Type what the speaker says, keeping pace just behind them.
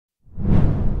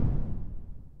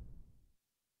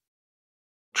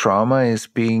trauma is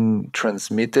being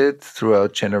transmitted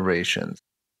throughout generations.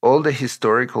 All the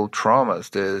historical traumas,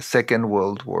 the Second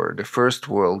World War, the First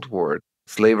World War,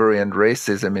 slavery and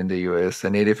racism in the US,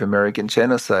 the Native American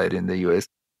genocide in the US,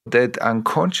 that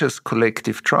unconscious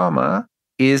collective trauma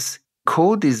is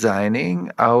co-designing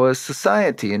our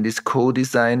society and is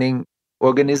co-designing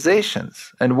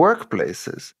organizations and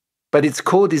workplaces. But it's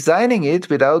co-designing it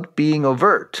without being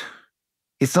overt.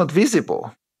 It's not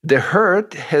visible. The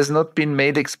hurt has not been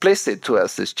made explicit to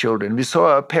us as children. We saw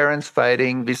our parents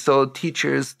fighting. We saw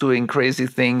teachers doing crazy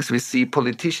things. We see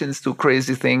politicians do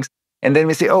crazy things. And then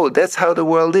we say, oh, that's how the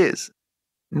world is.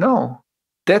 No,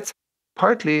 that's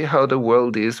partly how the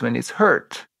world is when it's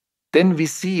hurt. Then we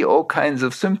see all kinds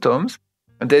of symptoms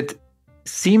that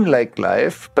seem like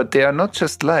life, but they are not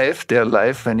just life. They are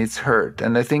life when it's hurt.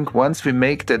 And I think once we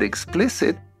make that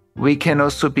explicit, we can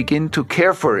also begin to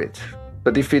care for it.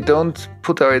 But if we don't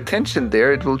put our attention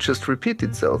there, it will just repeat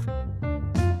itself.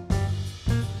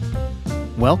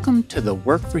 Welcome to the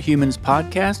Work for Humans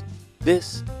podcast.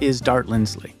 This is Dart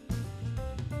Lindsley.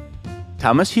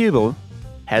 Thomas Huebl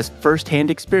has firsthand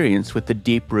experience with the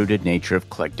deep-rooted nature of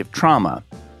collective trauma.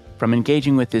 From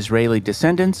engaging with Israeli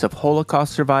descendants of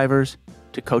Holocaust survivors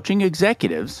to coaching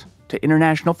executives to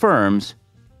international firms,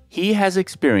 he has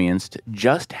experienced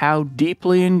just how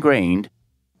deeply ingrained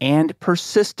and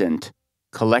persistent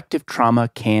collective trauma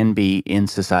can be in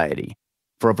society.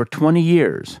 For over 20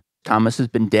 years, Thomas has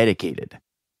been dedicated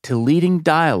to leading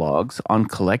dialogues on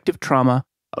collective trauma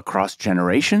across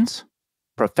generations,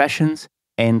 professions,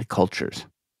 and cultures.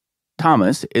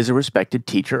 Thomas is a respected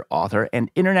teacher, author,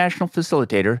 and international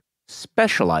facilitator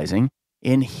specializing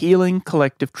in healing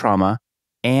collective trauma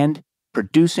and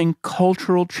producing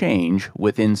cultural change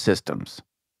within systems.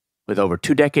 With over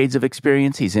 2 decades of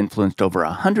experience, he's influenced over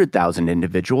 100,000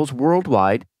 individuals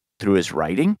worldwide through his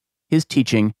writing, his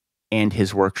teaching, and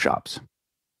his workshops.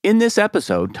 In this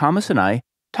episode, Thomas and I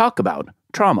talk about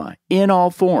trauma in all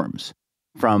forms,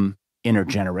 from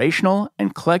intergenerational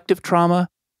and collective trauma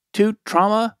to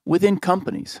trauma within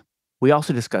companies. We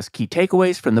also discuss key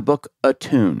takeaways from the book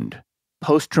Attuned,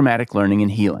 Post-Traumatic Learning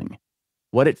and Healing,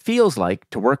 what it feels like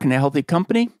to work in a healthy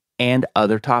company, and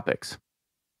other topics.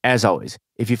 As always,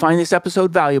 if you find this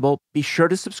episode valuable, be sure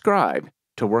to subscribe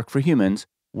to Work for Humans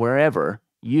wherever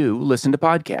you listen to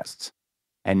podcasts.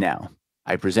 And now,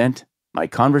 I present my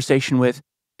conversation with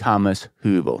Thomas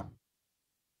Huebl.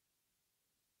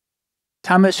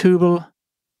 Thomas Huebl,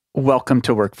 welcome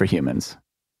to Work for Humans.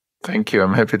 Thank you.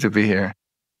 I'm happy to be here.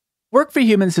 Work for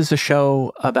Humans is a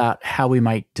show about how we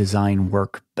might design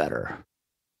work better.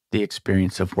 The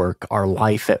experience of work, our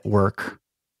life at work,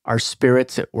 our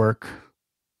spirits at work.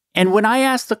 And when I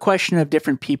ask the question of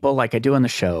different people, like I do on the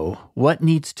show, what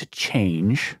needs to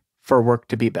change for work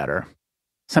to be better?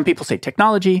 Some people say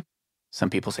technology, some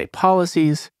people say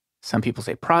policies, some people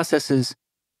say processes,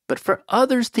 but for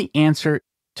others, the answer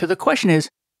to the question is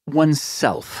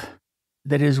oneself.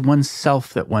 That is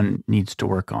oneself that one needs to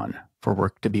work on for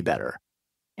work to be better.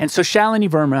 And so Shalini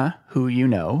Verma, who you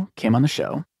know, came on the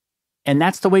show, and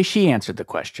that's the way she answered the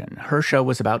question. Her show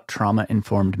was about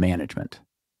trauma-informed management.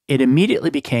 It immediately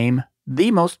became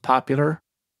the most popular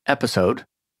episode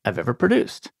I've ever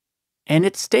produced. And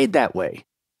it stayed that way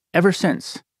ever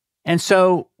since. And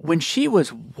so when she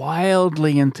was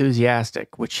wildly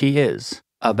enthusiastic, which she is,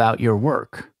 about your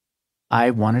work,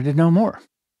 I wanted to know more.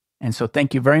 And so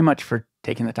thank you very much for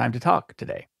taking the time to talk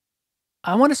today.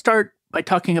 I want to start by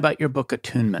talking about your book,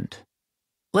 Attunement.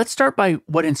 Let's start by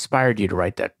what inspired you to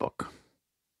write that book.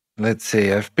 Let's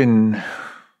see, I've been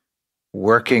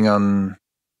working on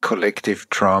collective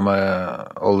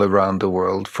trauma all around the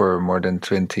world for more than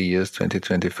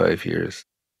 25 years.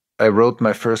 I wrote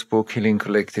my first book, Healing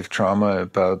Collective Trauma,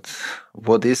 about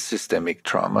what is systemic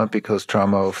trauma, because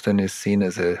trauma often is seen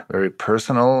as a very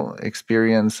personal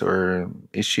experience or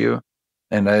issue.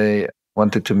 And I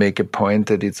wanted to make a point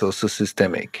that it's also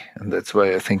systemic. And that's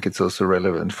why I think it's also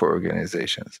relevant for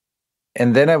organizations.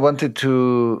 And then I wanted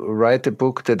to write a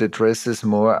book that addresses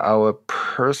more our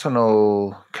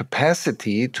personal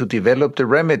capacity to develop the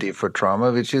remedy for trauma,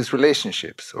 which is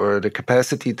relationships, or the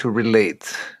capacity to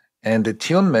relate. And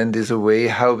attunement is a way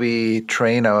how we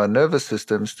train our nervous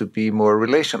systems to be more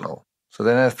relational. So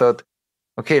then I thought,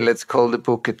 okay, let's call the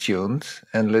book Attuned,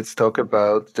 and let's talk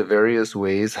about the various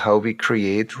ways how we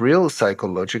create real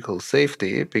psychological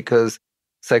safety, because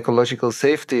psychological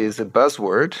safety is a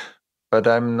buzzword, but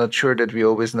I'm not sure that we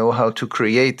always know how to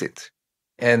create it.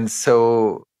 And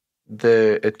so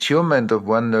the attunement of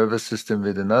one nervous system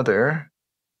with another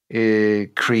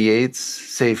creates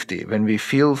safety. When we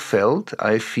feel felt,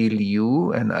 I feel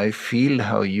you and I feel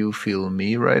how you feel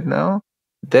me right now.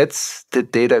 That's the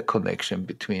data connection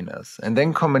between us. And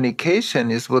then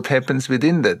communication is what happens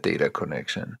within that data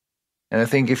connection. And I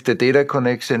think if the data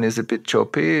connection is a bit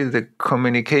choppy, the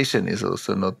communication is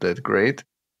also not that great.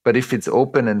 But if it's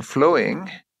open and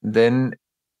flowing, then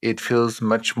it feels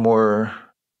much more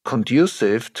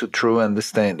conducive to true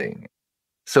understanding.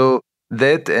 So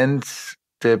that ends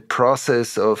the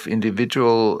process of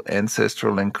individual,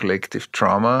 ancestral, and collective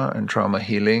trauma and trauma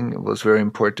healing was very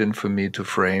important for me to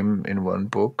frame in one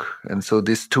book. And so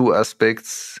these two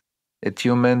aspects,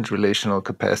 attunement, relational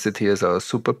capacity as our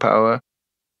superpower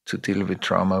to deal with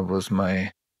trauma, was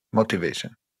my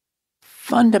motivation.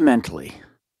 Fundamentally,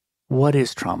 what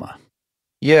is trauma?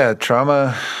 Yeah,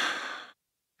 trauma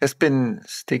has been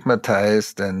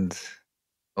stigmatized and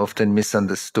often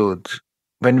misunderstood.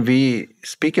 When we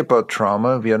speak about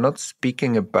trauma, we are not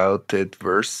speaking about the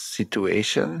adverse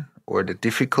situation or the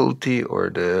difficulty or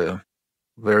the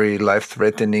very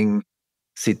life-threatening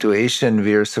situation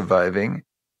we are surviving.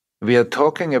 We are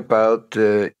talking about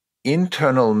the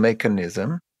internal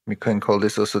mechanism. We can call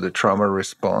this also the trauma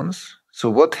response. So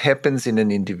what happens in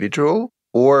an individual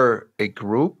or a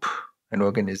group, an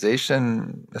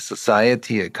organization, a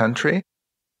society, a country,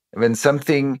 when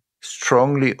something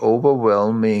strongly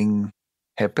overwhelming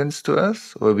happens to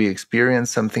us, or we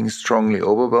experience something strongly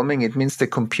overwhelming, it means the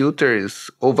computer is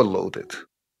overloaded.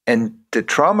 And the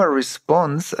trauma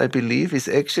response, I believe, is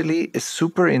actually a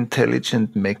super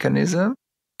intelligent mechanism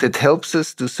that helps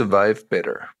us to survive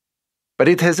better. But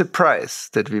it has a price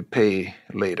that we pay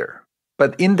later.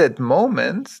 But in that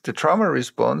moment, the trauma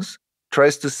response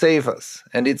tries to save us,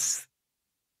 and it's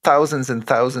thousands and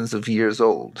thousands of years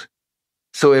old.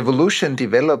 So evolution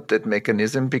developed that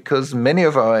mechanism because many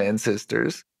of our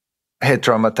ancestors had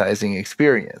traumatizing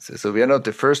experiences. So we are not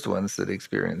the first ones that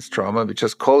experience trauma. We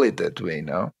just call it that way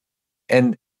now.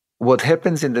 And what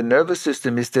happens in the nervous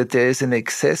system is that there is an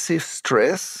excessive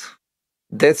stress.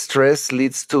 That stress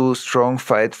leads to strong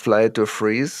fight, flight, or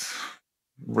freeze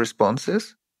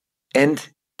responses. And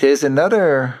there's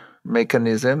another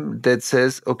mechanism that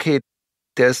says, okay,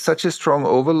 there's such a strong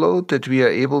overload that we are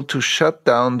able to shut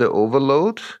down the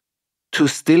overload to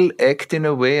still act in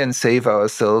a way and save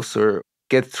ourselves or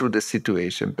get through the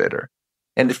situation better.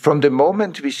 And from the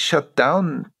moment we shut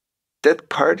down, that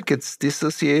part gets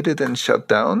dissociated and shut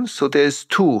down. So there's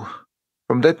two.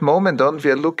 From that moment on, we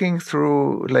are looking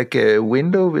through like a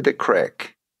window with a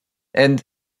crack. And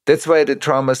that's why the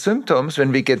trauma symptoms,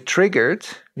 when we get triggered,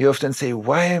 we often say,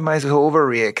 why am I so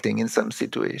overreacting in some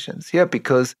situations? Yeah,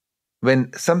 because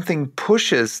when something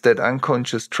pushes that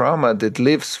unconscious trauma that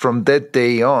lives from that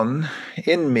day on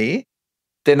in me,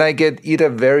 then I get either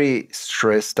very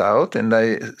stressed out and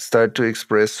I start to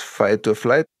express fight or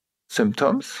flight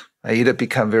symptoms. I either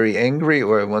become very angry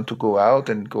or I want to go out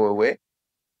and go away,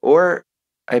 or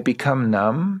I become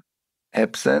numb,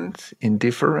 absent,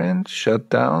 indifferent, shut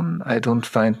down. I don't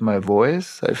find my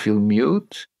voice. I feel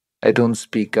mute. I don't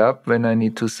speak up when I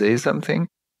need to say something.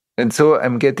 And so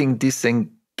I'm getting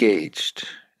disengaged.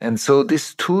 And so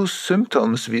these two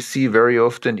symptoms we see very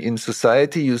often in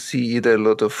society. You see either a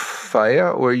lot of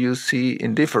fire or you see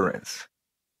indifference.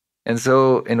 And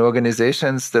so in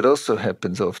organizations, that also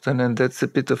happens often. And that's a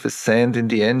bit of a sand in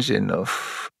the engine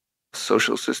of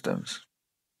social systems.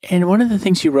 And one of the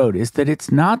things you wrote is that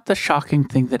it's not the shocking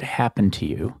thing that happened to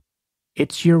you,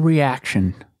 it's your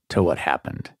reaction to what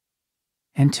happened.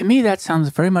 And to me, that sounds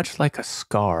very much like a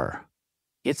scar.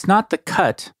 It's not the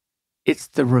cut, it's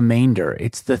the remainder.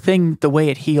 It's the thing, the way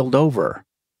it healed over,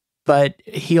 but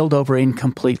healed over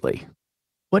incompletely.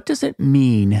 What does it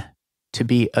mean to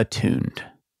be attuned?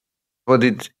 What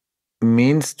it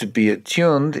means to be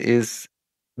attuned is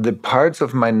the parts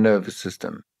of my nervous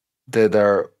system that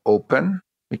are open.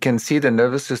 We can see the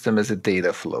nervous system as a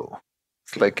data flow.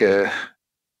 It's like a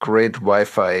great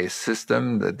Wi-Fi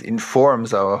system that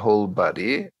informs our whole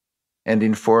body and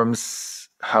informs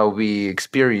how we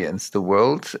experience the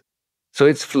world. So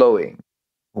it's flowing.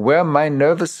 Where my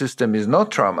nervous system is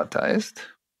not traumatized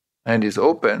and is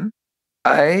open,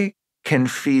 I can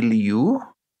feel you.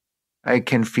 I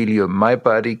can feel my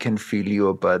body can feel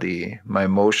your body. My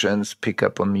emotions pick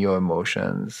up on your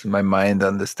emotions. My mind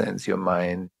understands your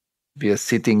mind. We are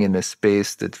sitting in a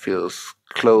space that feels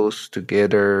close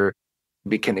together.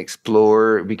 We can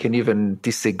explore. We can even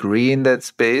disagree in that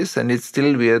space, and it's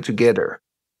still we are together.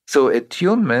 So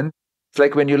attunement, it's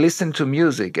like when you listen to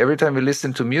music. Every time we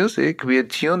listen to music, we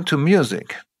attune to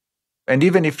music. And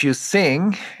even if you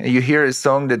sing, you hear a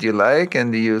song that you like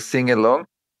and you sing along,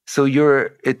 so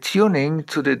you're attuning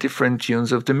to the different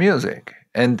tunes of the music.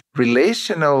 And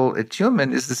relational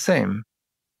attunement is the same.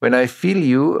 When I feel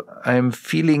you, I'm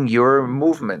feeling your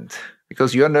movement.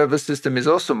 because your nervous system is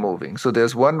also moving. So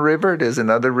there's one river, there's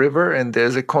another river, and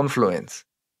there's a confluence.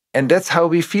 And that's how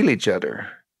we feel each other.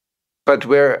 But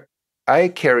where I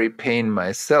carry pain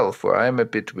myself, or I'm a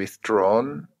bit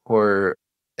withdrawn, or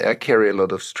I carry a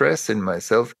lot of stress in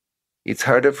myself, it's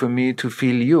harder for me to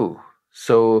feel you.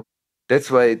 So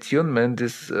that's why attunement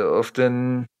is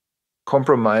often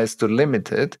compromised or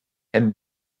limited. And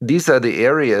these are the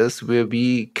areas where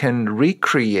we can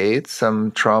recreate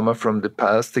some trauma from the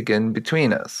past again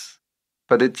between us.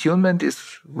 But attunement is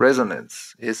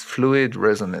resonance, is fluid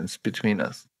resonance between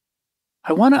us.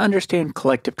 I want to understand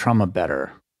collective trauma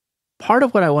better. Part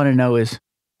of what I want to know is,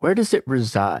 where does it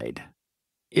reside?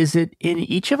 Is it in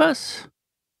each of us?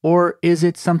 Or is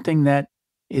it something that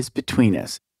is between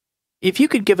us? If you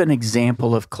could give an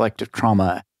example of collective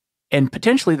trauma and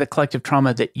potentially the collective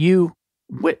trauma that you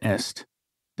witnessed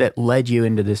that led you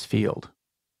into this field.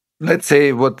 Let's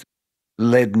say what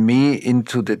led me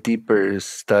into the deeper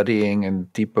studying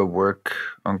and deeper work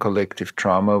on collective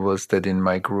trauma was that in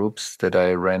my groups that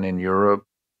I ran in Europe,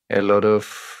 a lot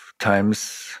of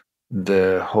times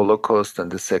the Holocaust and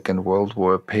the Second World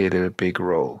War played a big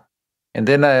role. And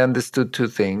then I understood two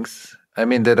things. I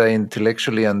mean, that I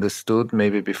intellectually understood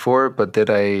maybe before, but that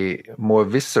I more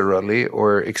viscerally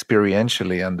or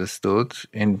experientially understood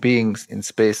in being in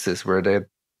spaces where that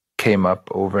came up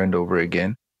over and over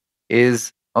again is,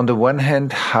 on the one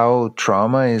hand, how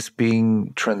trauma is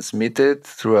being transmitted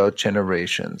throughout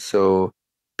generations. So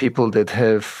people that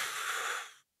have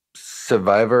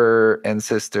survivor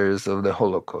ancestors of the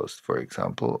Holocaust, for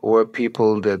example, or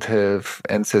people that have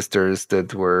ancestors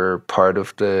that were part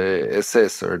of the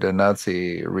SS or the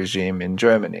Nazi regime in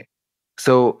Germany.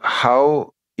 So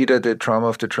how either the trauma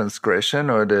of the transgression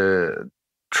or the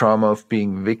trauma of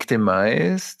being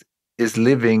victimized is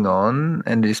living on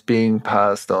and is being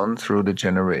passed on through the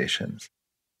generations.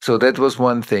 So that was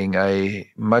one thing I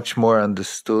much more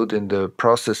understood in the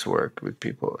process work with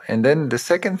people. And then the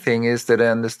second thing is that I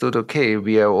understood, okay,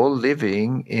 we are all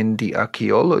living in the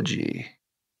archaeology,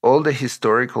 all the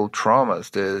historical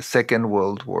traumas, the Second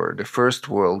World War, the First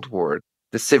World War,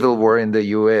 the Civil War in the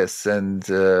US, and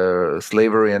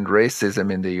slavery and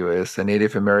racism in the US, and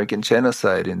Native American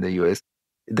genocide in the US.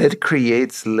 That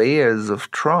creates layers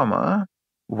of trauma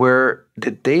where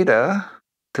the data,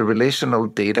 the relational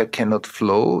data cannot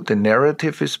flow, the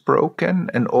narrative is broken,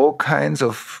 and all kinds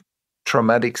of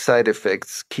traumatic side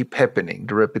effects keep happening,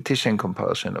 the repetition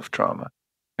compulsion of trauma.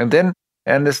 And then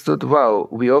I understood, wow,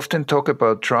 we often talk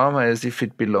about trauma as if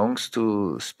it belongs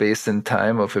to space and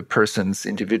time of a person's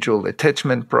individual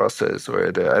attachment process or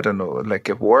I don't know, like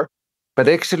a war. But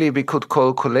actually, we could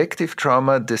call collective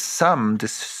trauma the sum, the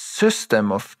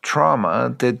system of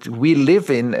trauma that we live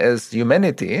in as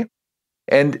humanity.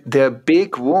 And there are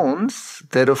big wounds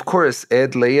that, of course,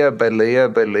 add layer by layer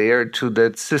by layer to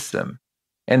that system.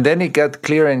 And then it got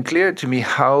clearer and clearer to me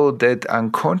how that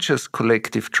unconscious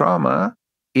collective trauma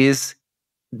is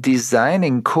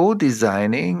designing,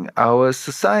 co-designing our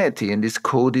society and is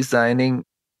co-designing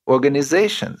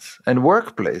organizations and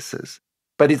workplaces.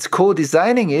 But it's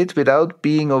co-designing it without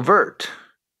being overt.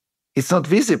 It's not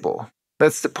visible.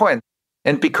 That's the point.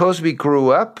 And because we grew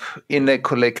up in a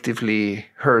collectively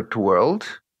hurt world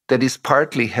that is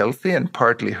partly healthy and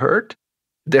partly hurt,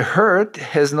 the hurt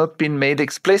has not been made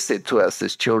explicit to us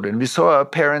as children. We saw our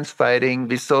parents fighting,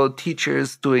 we saw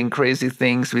teachers doing crazy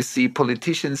things, we see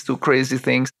politicians do crazy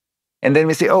things, and then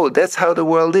we say, oh, that's how the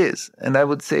world is. And I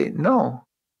would say, no,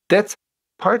 that's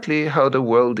partly how the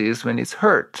world is when it's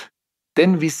hurt.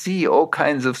 Then we see all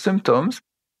kinds of symptoms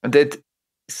that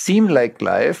seem like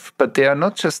life, but they are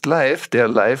not just life, they are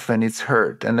life when it's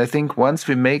hurt. And I think once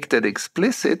we make that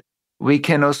explicit, we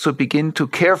can also begin to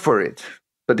care for it.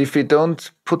 But if we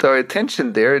don't put our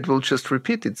attention there, it will just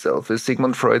repeat itself. As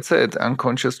Sigmund Freud said,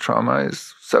 unconscious trauma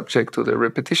is subject to the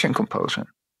repetition compulsion.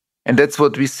 And that's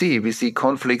what we see. We see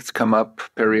conflicts come up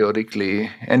periodically,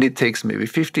 and it takes maybe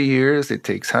 50 years, it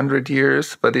takes 100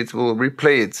 years, but it will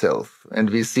replay itself. And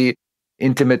we see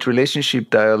intimate relationship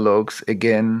dialogues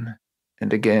again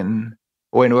and again.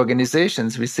 Or in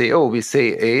organizations, we say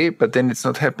A, but then it's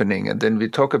not happening. And then we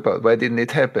talk about why didn't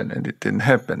it happen? And it didn't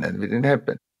happen, and it didn't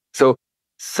happen. So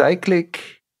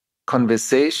cyclic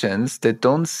conversations that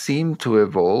don't seem to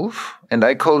evolve, and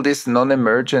I call this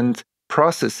non-emergent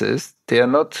processes, they are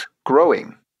not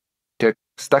growing. They're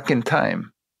stuck in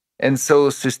time. And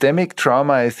so systemic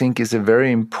trauma, I think, is a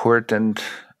very important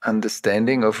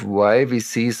understanding of why we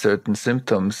see certain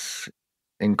symptoms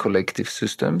in collective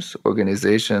systems,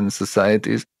 organizations,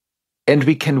 societies. And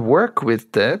we can work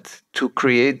with that to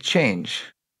create change,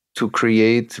 to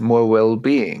create more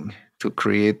well-being, to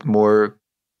create more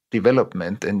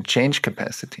development and change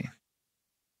capacity.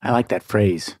 I like that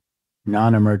phrase,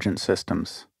 non-emergent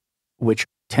systems, which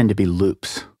tend to be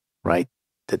loops, right?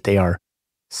 That they are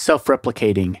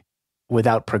self-replicating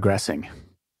without progressing.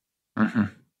 Mm-hmm.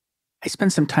 I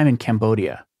spent some time in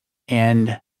Cambodia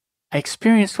and I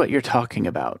experienced what you're talking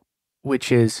about,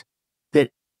 which is that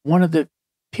one of the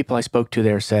people I spoke to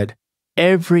there said,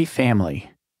 every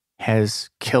family has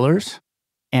killers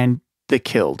and the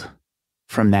killed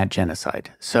from that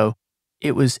genocide. So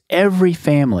it was every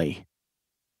family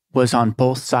was on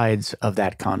both sides of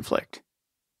that conflict.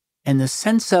 And the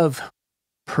sense of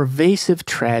pervasive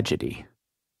tragedy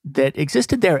that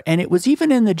existed there, and it was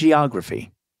even in the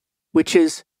geography, which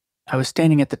is, I was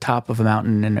standing at the top of a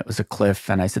mountain and it was a cliff,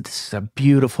 and I said, this is a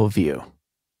beautiful view.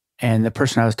 And the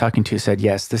person I was talking to said,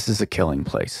 yes, this is a killing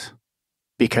place,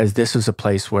 because this was a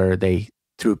place where they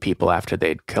threw people after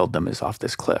they'd killed them is off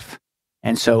this cliff.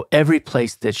 And so every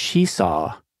place that she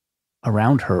saw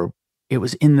around her, it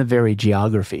was in the very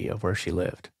geography of where she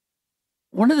lived.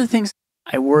 One of the things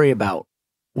I worry about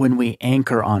when we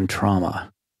anchor on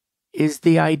trauma is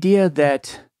the idea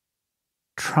that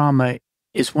trauma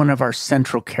is one of our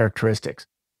central characteristics.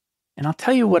 And I'll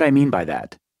tell you what I mean by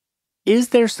that. Is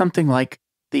there something like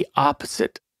the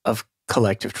opposite of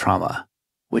collective trauma,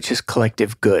 which is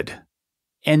collective good?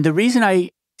 And the reason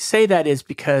I say that is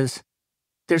because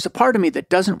there's a part of me that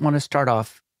doesn't want to start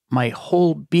off my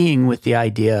whole being with the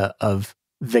idea of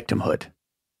victimhood.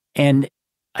 And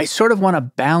I sort of want to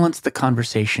balance the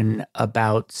conversation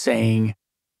about saying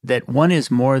that one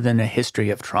is more than a history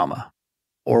of trauma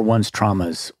or one's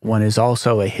traumas. One is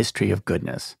also a history of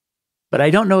goodness. But I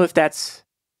don't know if that's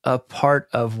a part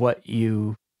of what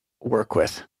you work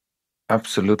with.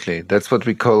 Absolutely. That's what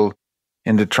we call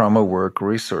in the trauma work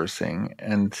resourcing.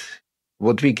 And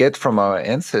what we get from our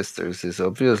ancestors is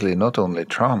obviously not only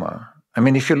trauma. I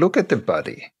mean, if you look at the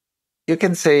body, you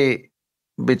can say,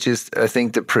 which is, I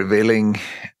think, the prevailing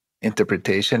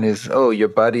interpretation is, oh, your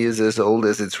body is as old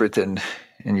as it's written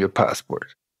in your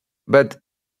passport. But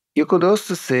you could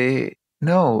also say,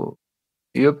 no,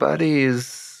 your body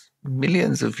is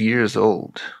millions of years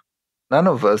old. None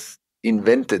of us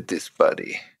invented this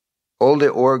body. All the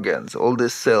organs, all the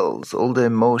cells, all the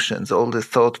emotions, all the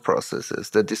thought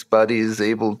processes that this body is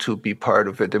able to be part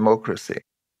of a democracy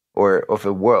or of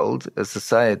a world, a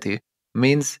society,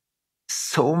 means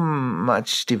so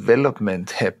much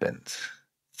development happened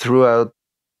throughout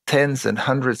tens and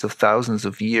hundreds of thousands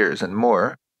of years and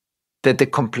more, that the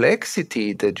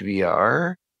complexity that we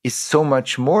are is so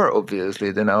much more,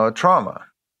 obviously, than our trauma,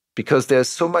 because there's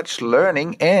so much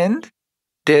learning and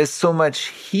there's so much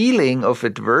healing of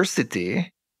adversity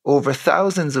over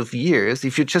thousands of years.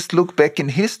 If you just look back in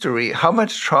history, how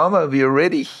much trauma we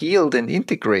already healed and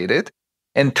integrated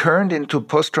and turned into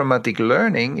post-traumatic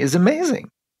learning is amazing.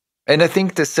 And I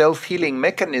think the self-healing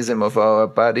mechanism of our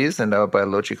bodies and our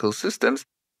biological systems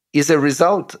is a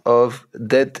result of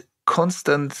that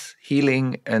constant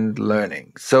healing and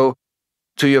learning. So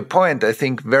to your point, I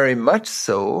think very much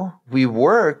so, we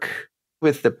work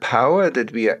with the power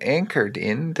that we are anchored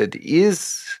in, that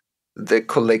is the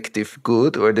collective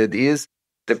good, or that is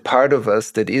the part of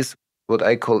us that is what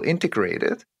I call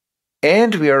integrated.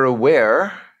 And we are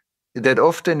aware that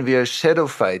often we are shadow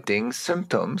fighting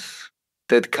symptoms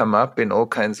that come up in all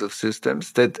kinds of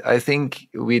systems that I think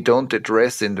we don't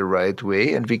address in the right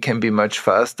way. And we can be much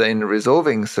faster in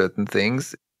resolving certain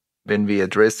things when we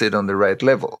address it on the right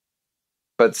level.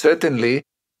 But certainly,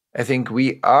 I think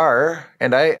we are,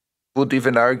 and I would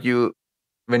even argue,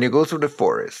 when you go through the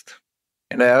forest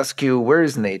and I ask you, where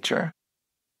is nature?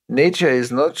 Nature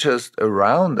is not just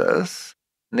around us,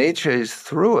 nature is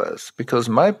through us, because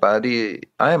my body,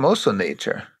 I am also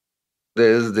nature.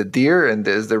 There's the deer, and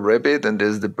there's the rabbit, and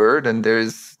there's the bird, and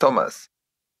there's Thomas.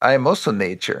 I am also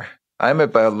nature. I'm a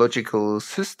biological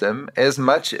system as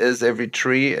much as every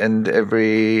tree and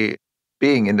every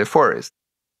being in the forest.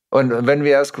 And when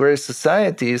we ask where is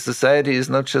society, society is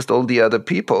not just all the other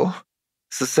people.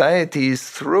 Society is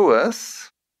through us,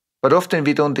 but often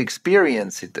we don't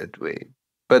experience it that way.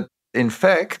 But in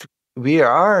fact, we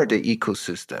are the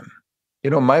ecosystem. You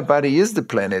know, my body is the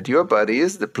planet, your body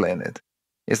is the planet.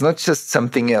 It's not just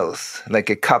something else, like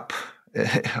a cup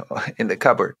in the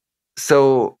cupboard.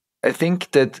 So I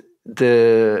think that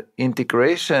the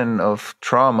integration of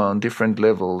trauma on different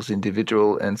levels,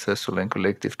 individual, ancestral, and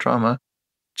collective trauma,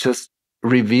 just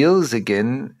reveals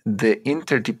again the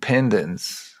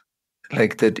interdependence,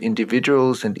 like that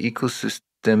individuals and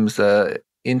ecosystems are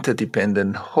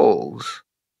interdependent wholes.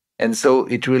 And so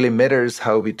it really matters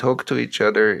how we talk to each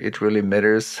other. It really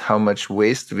matters how much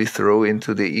waste we throw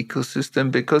into the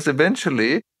ecosystem, because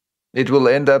eventually It will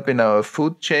end up in our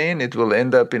food chain. It will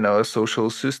end up in our social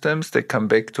systems that come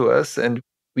back to us, and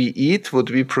we eat what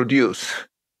we produce.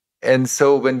 And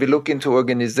so when we look into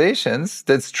organizations,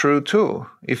 that's true too.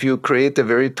 If you create a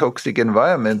very toxic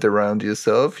environment around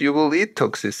yourself, you will eat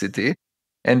toxicity.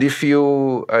 And if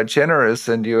you are generous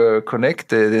and you're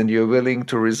connected and you're willing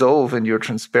to resolve and you're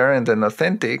transparent and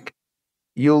authentic,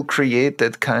 you'll create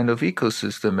that kind of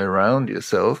ecosystem around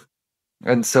yourself.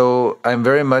 And so I'm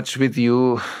very much with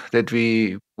you that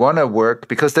we want to work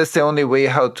because that's the only way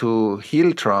how to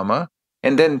heal trauma.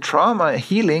 And then trauma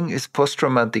healing is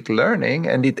post-traumatic learning,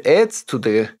 and it adds to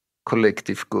the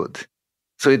collective good.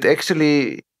 So it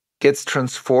actually gets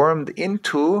transformed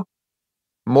into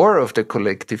more of the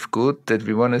collective good that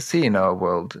we want to see in our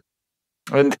world.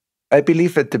 And I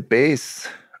believe at the base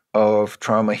of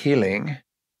trauma healing,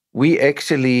 we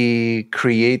actually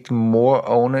create more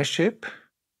ownership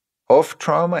of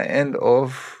trauma and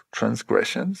of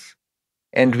transgressions.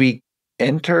 And we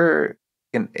enter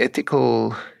an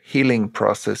ethical healing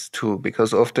process too,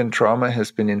 because often trauma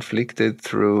has been inflicted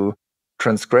through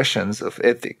transgressions of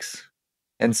ethics.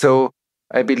 And so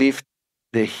I believe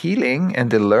the healing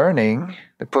and the learning,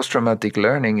 the post-traumatic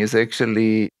learning, is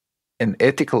actually an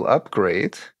ethical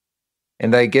upgrade.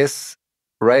 And I guess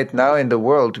right now in the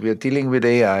world, we are dealing with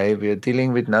AI, we are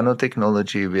dealing with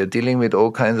nanotechnology, we are dealing with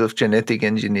all kinds of genetic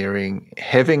engineering.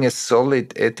 Having a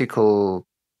solid ethical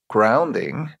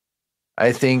grounding,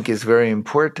 I think, is very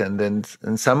important.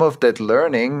 And some of that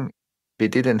learning we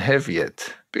didn't have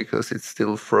yet because it's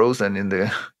still frozen in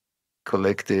the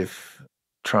collective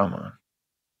trauma.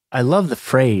 I love the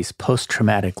phrase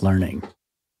post-traumatic learning.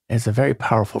 It's a very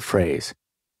powerful phrase.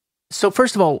 So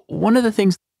first of all, one of the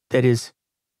things that is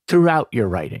throughout your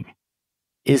writing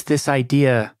is this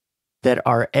idea that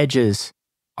our edges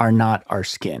are not our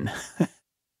skin,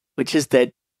 which is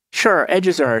that, sure, our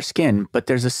edges are our skin, but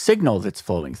there's a signal that's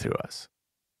flowing through us.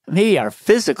 Maybe our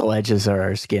physical edges are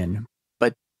our skin,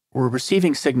 but we're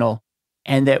receiving signal,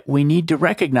 and that we need to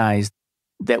recognize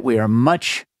that we are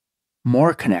much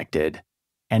more connected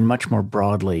and much more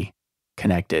broadly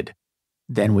connected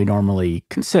than we normally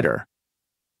consider.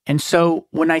 And so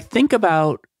when I think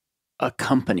about a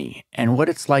company and what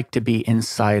it's like to be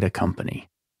inside a company,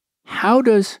 how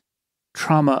does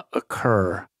trauma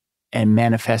occur and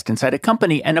manifest inside a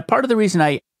company? And a part of the reason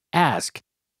I ask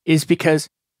is because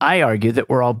I argue that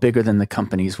we're all bigger than the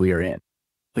companies we are in,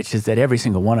 which is that every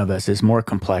single one of us is more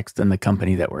complex than the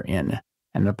company that we're in.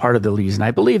 And a part of the reason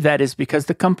I believe that is because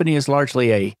the company is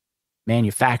largely a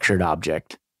manufactured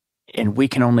object, and we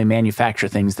can only manufacture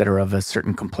things that are of a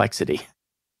certain complexity.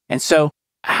 And so,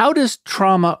 how does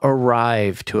trauma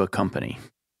arrive to a company?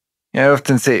 I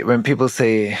often say, when people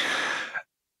say,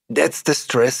 that's the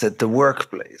stress at the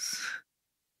workplace,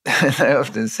 and I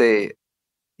often say,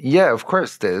 yeah, of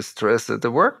course, there's stress at the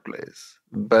workplace.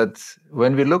 But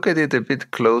when we look at it a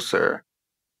bit closer,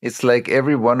 it's like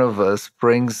every one of us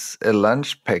brings a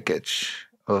lunch package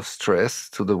of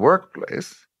stress to the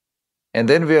workplace. And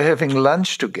then we are having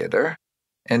lunch together,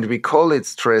 and we call it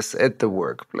stress at the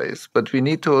workplace. But we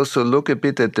need to also look a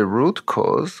bit at the root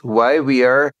cause, why we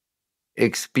are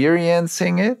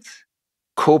experiencing it,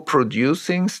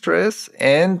 co-producing stress,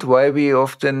 and why we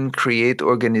often create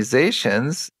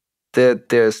organizations that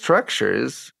their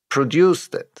structures produce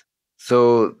that.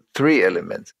 So 3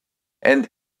 elements. And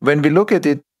when we look at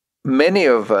it, many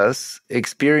of us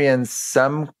experience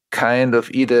some kind of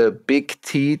either big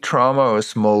T trauma or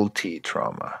small t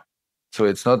trauma. So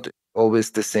it's not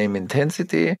always the same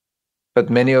intensity, but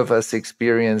many of us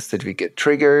experience that we get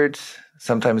triggered.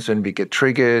 Sometimes when we get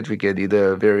triggered, we get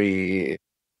either very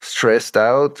stressed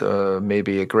out,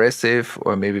 maybe aggressive,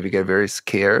 or maybe we get very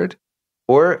scared,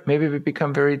 or maybe we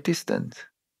become very distant.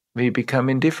 We become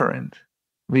indifferent.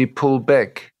 We pull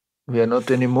back. We are not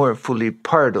anymore fully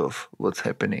part of what's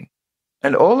happening.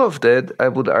 And all of that, I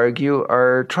would argue,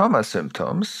 are trauma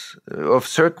symptoms of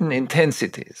certain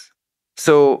intensities.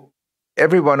 So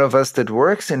every one of us that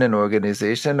works in an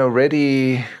organization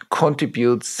already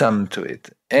contributes some to it.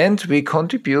 And we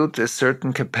contribute a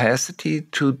certain capacity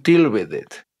to deal with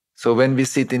it. So when we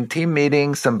sit in team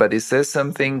meetings, somebody says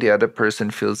something, the other person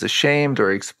feels ashamed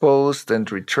or exposed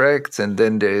and retracts, and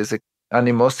then there is an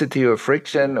animosity or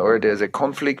friction, or there's a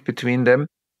conflict between them.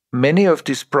 Many of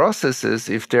these processes,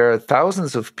 if there are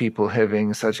thousands of people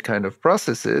having such kind of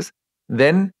processes,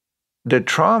 then the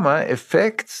trauma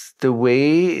affects the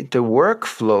way the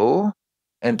workflow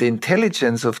and the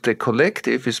intelligence of the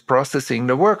collective is processing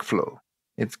the workflow.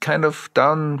 It kind of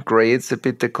downgrades a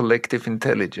bit the collective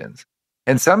intelligence.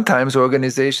 And sometimes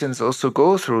organizations also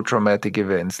go through traumatic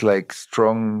events like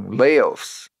strong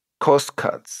layoffs, cost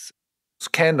cuts,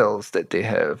 scandals that they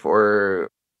have, or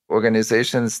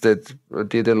organizations that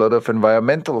did a lot of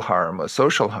environmental harm or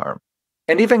social harm.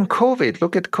 And even COVID,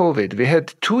 look at COVID. We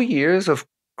had 2 years of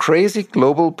crazy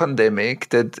global pandemic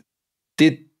that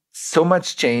did so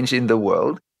much change in the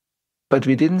world, but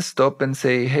we didn't stop and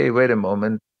say, hey, wait a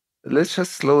moment, let's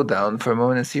just slow down for a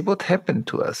moment and see what happened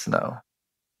to us now.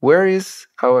 Where is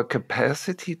our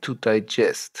capacity to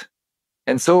digest?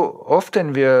 And so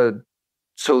often we are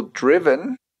so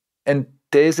driven, and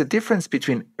there's a difference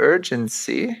between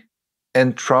urgency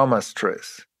and trauma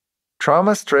stress.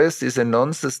 Trauma stress is a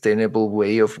non sustainable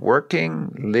way of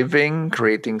working, living,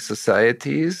 creating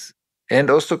societies, and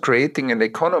also creating an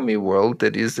economy world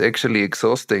that is actually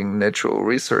exhausting natural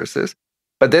resources.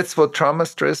 But that's what trauma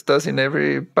stress does in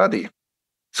everybody.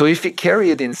 So if we carry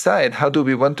it inside, how do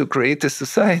we want to create a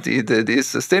society that is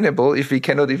sustainable if we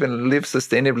cannot even live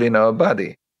sustainably in our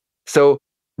body? So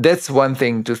that's one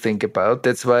thing to think about.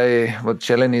 That's why what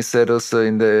Shalini said also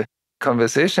in the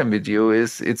conversation with you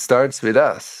is it starts with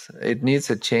us. It needs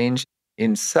a change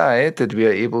inside that we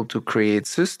are able to create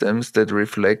systems that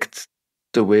reflect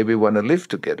the way we want to live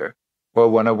together or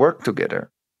want to work together.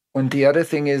 And the other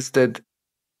thing is that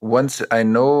once I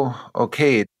know,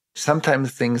 okay,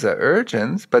 sometimes things are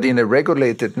urgent, but in a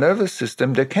regulated nervous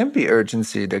system, there can be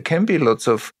urgency. There can be lots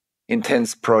of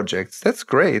intense projects. That's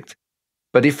great.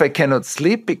 But if I cannot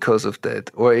sleep because of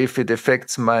that, or if it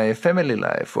affects my family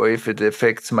life, or if it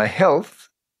affects my health,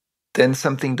 then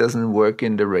something doesn't work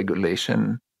in the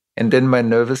regulation. And then my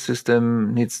nervous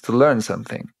system needs to learn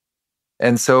something.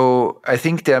 And so I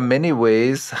think there are many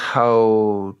ways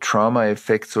how trauma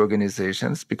affects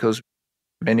organizations, because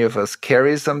many of us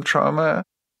carry some trauma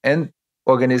and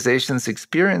organizations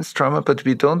experience trauma, but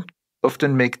we don't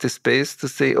often make the space to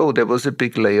say, oh, there was a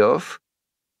big layoff.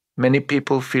 Many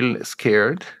people feel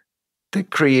scared. That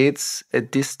creates a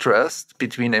distrust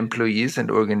between employees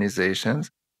and organizations.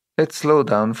 Let's slow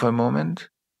down for a moment.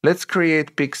 Let's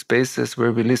create big spaces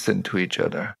where we listen to each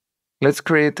other. Let's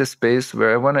create a space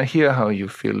where I want to hear how you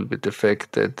feel with the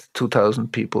fact that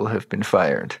 2,000 people have been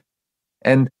fired.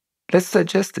 And let's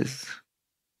digest this.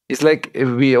 It's like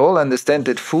we all understand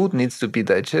that food needs to be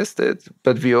digested,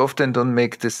 but we often don't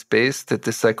make the space that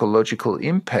the psychological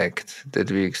impact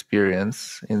that we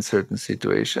experience in certain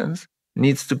situations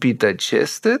needs to be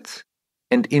digested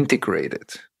and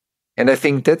integrated. And I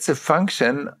think that's a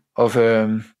function of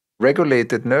a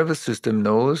regulated nervous system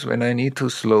knows when I need to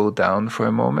slow down for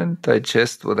a moment,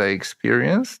 digest what I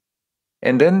experienced,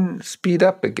 and then speed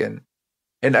up again.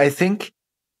 And I think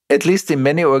at least in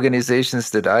many organizations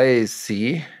that I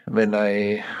see when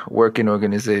I work in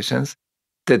organizations,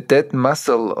 that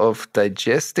muscle of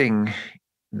digesting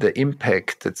the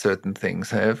impact that certain things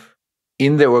have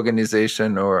in the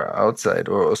organization or outside,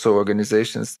 or also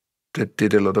organizations that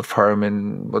did a lot of harm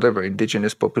in whatever,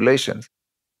 indigenous populations.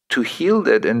 To heal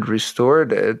that and restore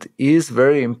that is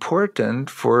very important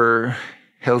for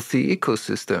healthy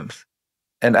ecosystems.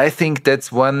 And I think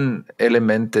that's one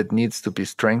element that needs to be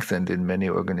strengthened in many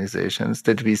organizations,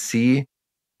 that we see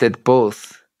that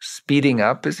both speeding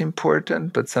up is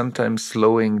important, but sometimes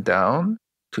slowing down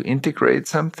to integrate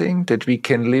something that we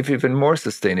can live even more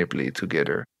sustainably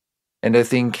together. And I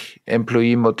think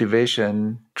employee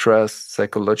motivation, trust,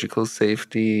 psychological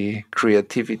safety,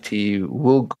 creativity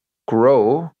will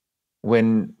grow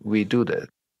when we do that.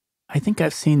 I think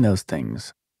I've seen those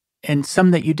things. And some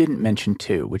that you didn't mention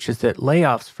too, which is that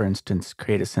layoffs, for instance,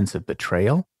 create a sense of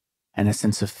betrayal and a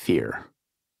sense of fear.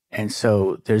 And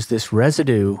so there's this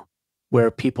residue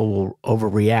where people will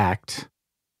overreact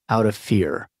out of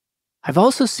fear. I've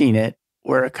also seen it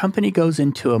where a company goes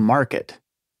into a market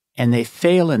and they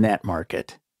fail in that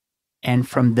market. And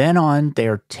from then on, they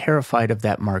are terrified of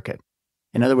that market.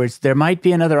 In other words, there might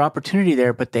be another opportunity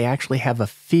there, but they actually have a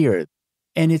fear.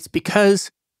 And it's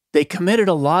because they committed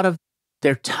a lot of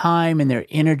their time and their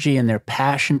energy and their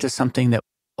passion to something that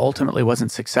ultimately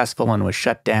wasn't successful and was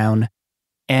shut down.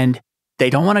 And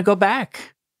they don't want to go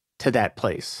back to that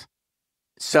place.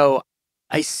 So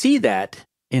I see that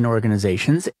in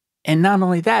organizations. And not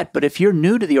only that, but if you're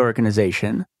new to the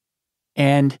organization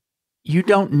and you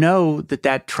don't know that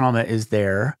that trauma is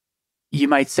there, you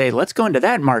might say, let's go into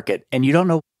that market. And you don't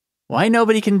know why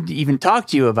nobody can even talk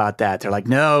to you about that. They're like,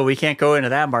 no, we can't go into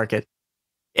that market.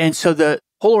 And so the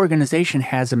whole organization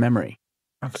has a memory.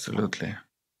 Absolutely.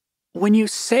 When you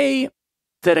say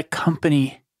that a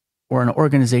company or an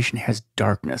organization has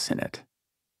darkness in it,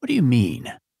 what do you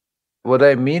mean? What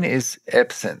I mean is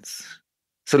absence.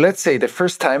 So let's say the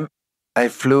first time I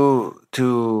flew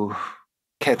to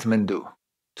Kathmandu,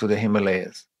 to the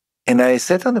Himalayas, and I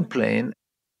sat on a plane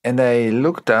and I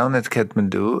looked down at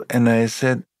Kathmandu and I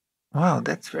said, Wow,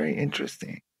 that's very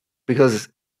interesting. Because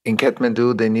in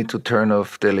Kathmandu, they need to turn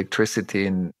off the electricity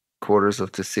in quarters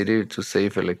of the city to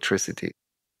save electricity.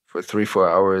 For 3, 4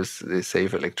 hours, they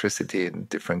save electricity in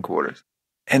different quarters.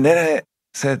 And then I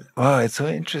said, wow, it's so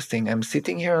interesting. I'm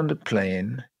sitting here on the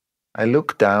plane. I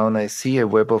look down, I see a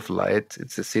web of light.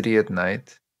 It's a city at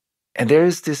night. And there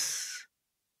is this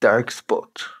dark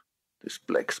spot, this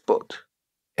black spot.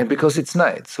 And because it's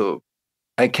night, so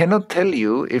I cannot tell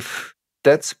you if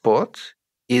that spot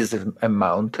is a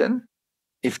mountain,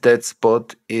 if that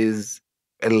spot is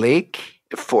a lake,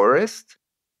 a forest,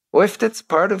 or if that's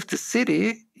part of the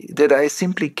city that I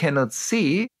simply cannot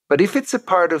see. But if it's a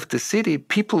part of the city,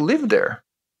 people live there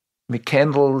with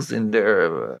candles in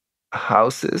their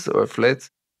houses or flats.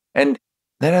 And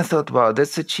then I thought, wow,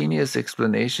 that's a genius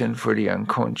explanation for the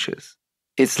unconscious.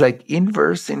 It's like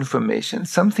inverse information.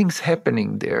 Something's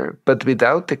happening there, but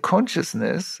without the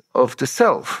consciousness of the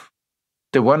self,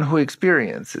 the one who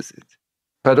experiences it.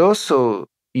 But also,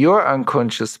 your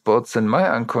unconscious spots and my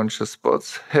unconscious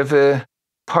spots have a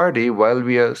party while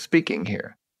we are speaking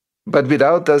here, but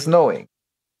without us knowing.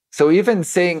 So even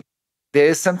saying there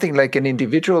is something like an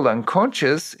individual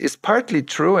unconscious is partly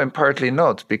true and partly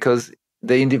not, because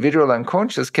the individual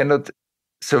unconscious cannot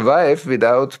survive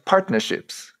without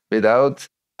partnerships, without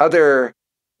other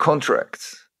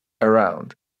contracts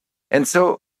around. And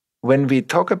so when we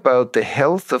talk about the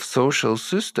health of social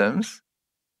systems,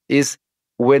 is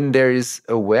when there is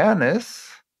awareness,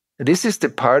 this is the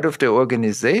part of the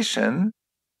organization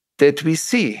that we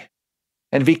see.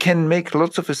 And we can make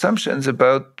lots of assumptions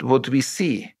about what we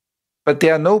see. But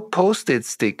there are no post-it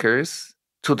stickers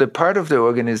to the part of the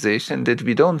organization that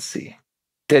we don't see,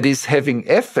 that is having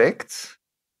effects.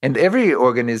 And every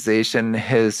organization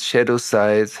has shadow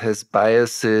sides, has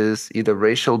biases, either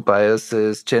racial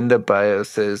biases, gender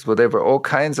biases, whatever, all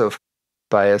kinds of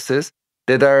biases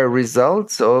that are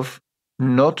results of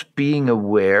not being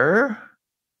aware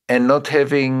and not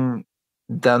having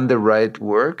done the right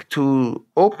work to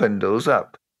open those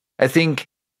up. I think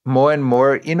more and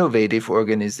more innovative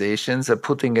organizations are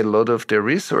putting a lot of their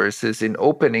resources in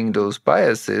opening those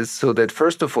biases so that,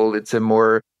 first of all, it's a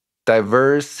more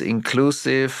diverse,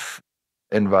 inclusive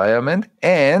environment.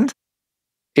 And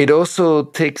it also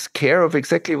takes care of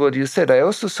exactly what you said. I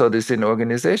also saw this in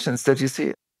organizations that you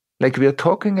see, like we are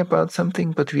talking about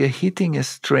something, but we are hitting a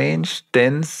strange,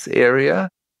 dense area.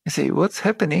 You say, what's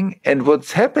happening? And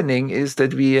what's happening is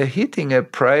that we are hitting a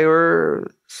prior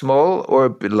small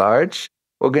or large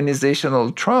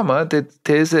organizational trauma, that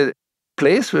there's a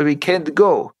place where we can't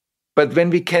go. But when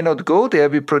we cannot go there,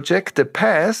 we project the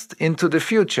past into the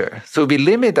future. So we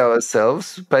limit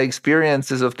ourselves by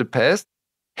experiences of the past.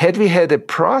 Had we had a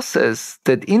process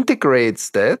that integrates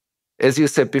that, as you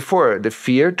said before, the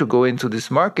fear to go into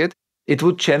this market, it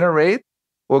would generate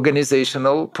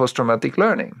organizational post-traumatic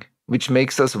learning, which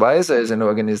makes us wiser as an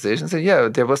organization. So yeah,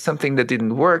 there was something that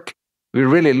didn't work. We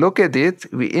really look at it,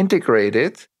 we integrate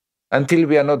it until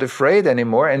we are not afraid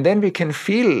anymore, and then we can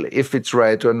feel if it's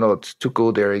right or not to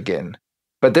go there again.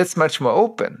 But that's much more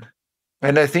open.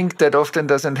 And I think that often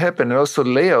doesn't happen. And also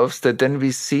layoffs, that then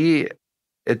we see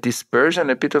a dispersion,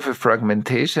 a bit of a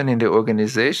fragmentation in the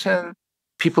organization.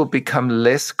 People become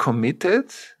less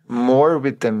committed, more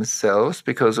with themselves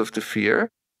because of the fear.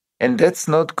 And that's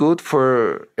not good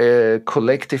for a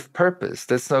collective purpose.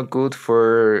 That's not good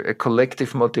for a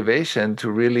collective motivation to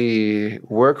really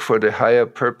work for the higher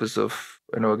purpose of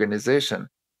an organization.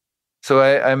 So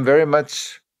I'm very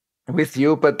much with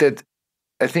you, but that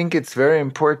I think it's very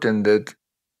important that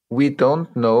we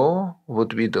don't know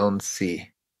what we don't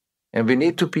see. And we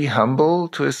need to be humble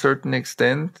to a certain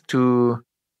extent to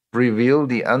reveal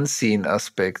the unseen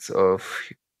aspects of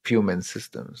human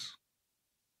systems.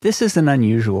 This is an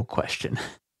unusual question.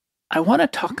 I want to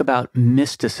talk about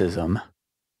mysticism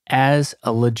as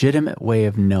a legitimate way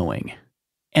of knowing.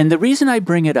 And the reason I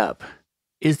bring it up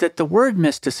is that the word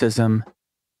mysticism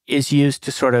is used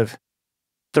to sort of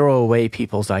throw away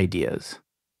people's ideas.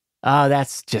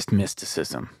 That's just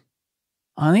mysticism.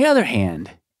 On the other hand,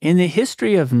 in the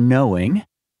history of knowing,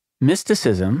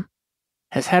 mysticism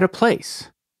has had a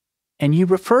place, and you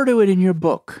refer to it in your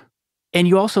book. And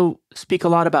you also speak a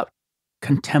lot about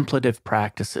contemplative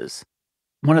practices.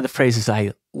 One of the phrases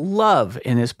I love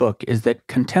in this book is that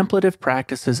contemplative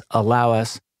practices allow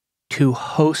us to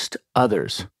host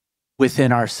others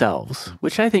within ourselves,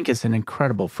 which I think is an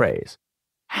incredible phrase.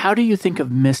 How do you think of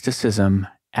mysticism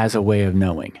as a way of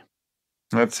knowing?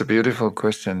 That's a beautiful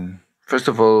question. First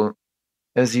of all,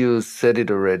 as you said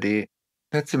it already,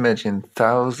 let's imagine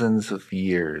thousands of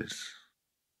years,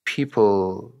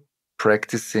 people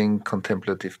practicing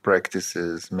contemplative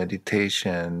practices,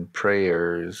 meditation,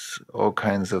 prayers, all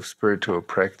kinds of spiritual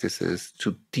practices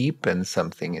to deepen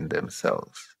something in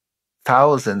themselves.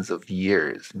 Thousands of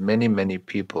years, many, many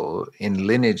people in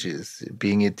lineages,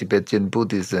 being it Tibetan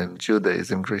Buddhism,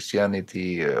 Judaism,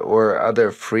 Christianity, or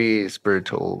other free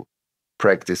spiritual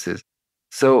practices.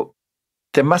 So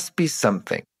there must be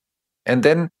something. And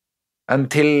then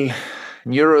until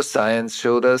neuroscience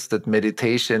showed us that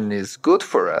meditation is good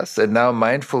for us, and now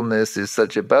mindfulness is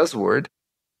such a buzzword,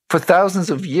 for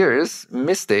thousands of years,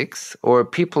 mystics or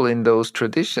people in those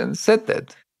traditions said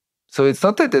that. So it's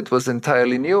not that it was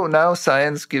entirely new. Now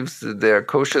science gives their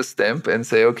kosher stamp and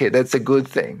say, okay, that's a good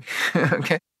thing.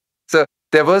 Okay. So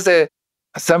there was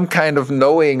some kind of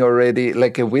knowing already,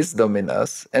 like a wisdom in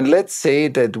us. And let's say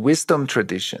that wisdom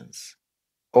traditions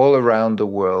all around the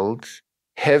world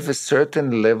have a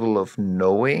certain level of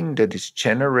knowing that is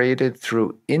generated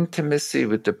through intimacy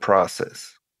with the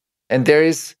process. And there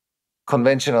is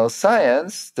conventional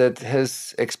science that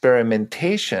has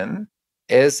experimentation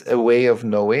as a way of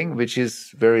knowing, which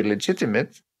is very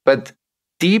legitimate, but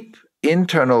deep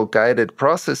internal guided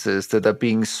processes that are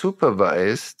being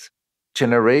supervised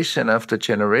generation after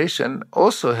generation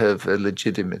also have a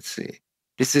legitimacy.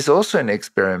 This is also an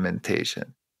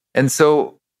experimentation. And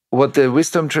so what the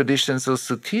wisdom traditions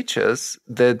also teach us,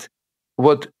 that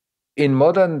what in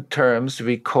modern terms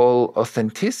we call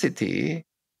authenticity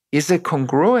is a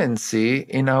congruency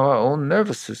in our own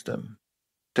nervous system.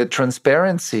 The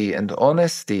transparency and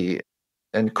honesty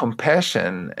and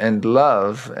compassion and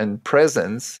love and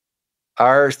presence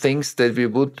are things that we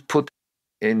would put,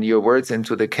 in your words,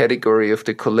 into the category of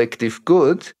the collective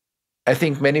good. I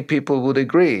think many people would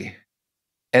agree.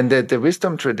 And that the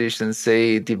wisdom traditions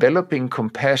say developing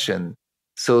compassion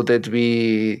so that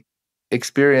we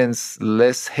experience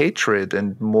less hatred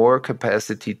and more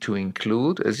capacity to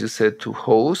include, as you said, to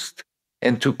host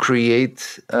and to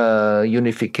create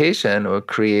unification or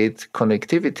create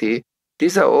connectivity.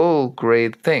 These are all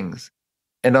great things.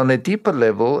 And on a deeper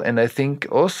level, and I think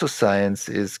also science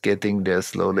is getting there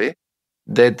slowly,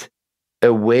 that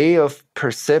a way of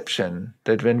perception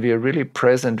that when we are really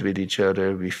present with each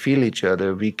other, we feel each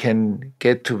other, we can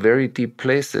get to very deep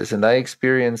places. And I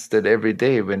experience that every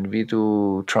day when we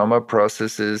do trauma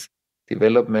processes,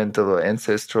 developmental or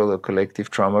ancestral or collective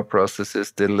trauma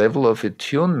processes, the level of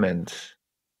attunement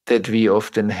that we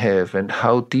often have and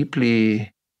how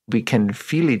deeply we can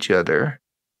feel each other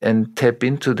and tap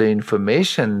into the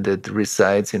information that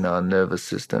resides in our nervous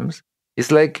systems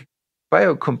is like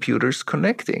biocomputers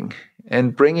connecting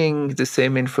and bringing the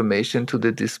same information to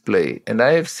the display. And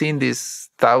I have seen this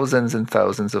thousands and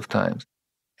thousands of times.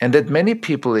 And that many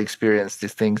people experience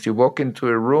these things. You walk into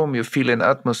a room, you feel an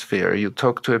atmosphere, you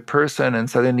talk to a person, and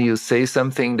suddenly you say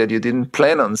something that you didn't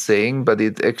plan on saying, but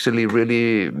it actually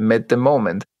really met the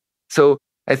moment. So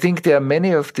I think there are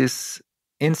many of these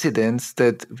incidents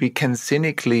that we can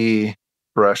cynically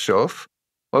brush off,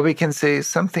 or we can say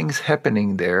something's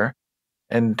happening there,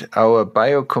 and our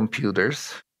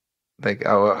biocomputers, like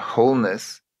our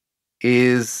wholeness,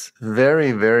 is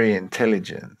very, very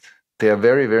intelligent. They are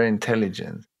very, very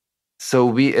intelligent. So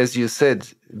we, as you said,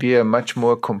 we are much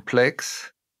more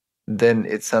complex than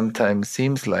it sometimes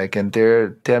seems like. And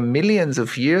there are millions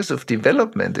of years of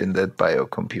development in that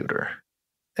biocomputer.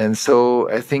 And so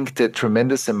I think the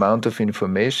tremendous amount of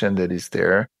information that is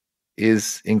there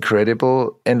is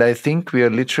incredible. And I think we are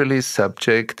literally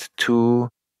subject to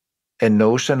a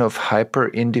notion of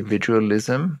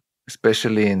hyper-individualism,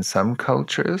 especially in some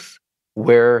cultures,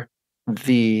 where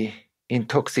the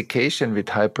intoxication with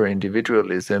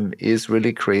hyper-individualism is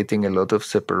really creating a lot of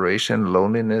separation,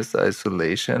 loneliness,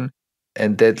 isolation,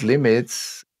 and that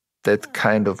limits that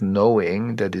kind of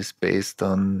knowing that is based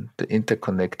on the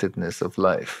interconnectedness of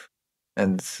life.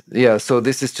 And yeah, so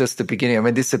this is just the beginning. I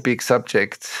mean, this is a big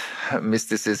subject.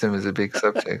 Mysticism is a big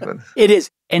subject. But It is.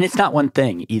 And it's not one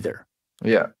thing either.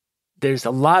 yeah. There's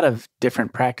a lot of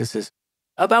different practices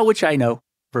about which I know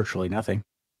virtually nothing,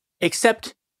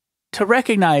 except to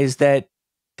recognize that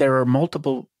there are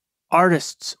multiple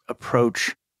artists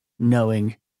approach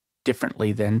knowing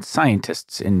differently than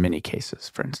scientists in many cases,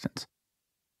 for instance.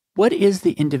 What is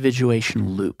the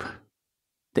individuation loop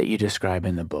that you describe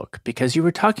in the book? Because you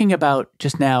were talking about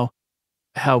just now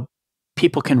how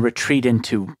people can retreat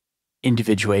into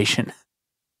individuation.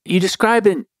 You describe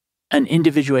an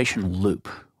individuation loop.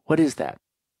 What is that?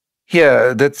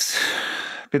 Yeah, that's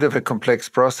a bit of a complex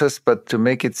process, but to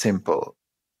make it simple,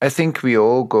 I think we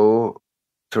all go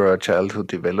through our childhood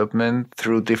development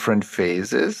through different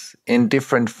phases in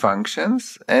different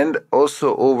functions and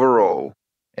also overall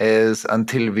as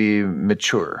until we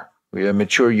mature. We are a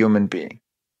mature human being.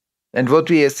 And what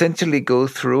we essentially go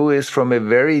through is from a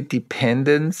very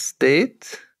dependent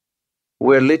state,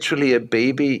 where literally a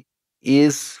baby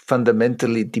is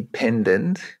fundamentally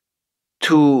dependent,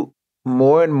 to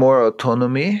more and more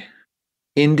autonomy,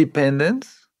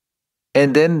 independence,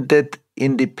 and then that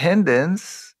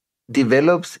independence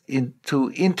develops into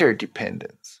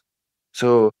interdependence.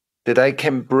 So that I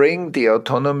can bring the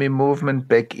autonomy movement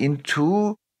back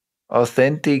into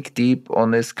authentic, deep,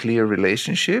 honest, clear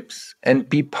relationships and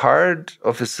be part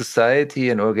of a society,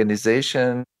 an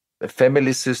organization, a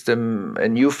family system, a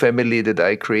new family that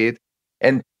I create.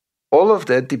 And all of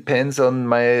that depends on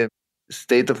my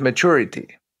state of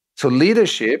maturity. So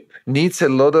leadership needs a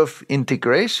lot of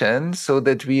integration so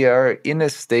that we are in a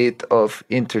state of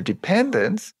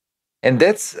interdependence. And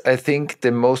that's, I think,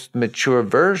 the most mature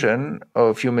version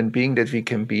of human being that we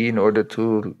can be in order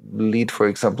to lead, for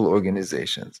example,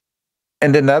 organizations.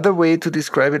 And another way to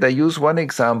describe it, I use one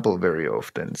example very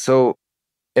often. So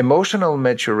emotional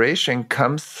maturation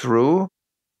comes through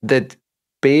that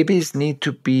babies need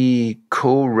to be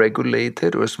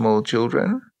co-regulated, or small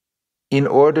children, in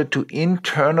order to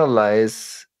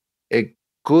internalize a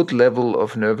good level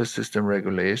of nervous system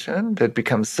regulation that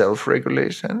becomes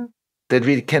self-regulation, that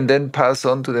we can then pass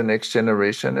on to the next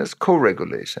generation as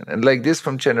co-regulation. And like this,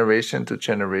 from generation to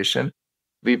generation,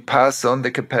 we pass on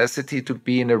the capacity to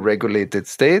be in a regulated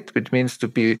state, which means to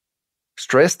be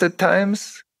stressed at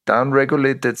times,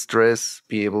 down-regulate that stress,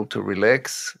 be able to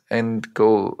relax, and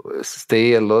go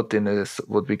stay a lot in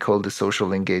what we call the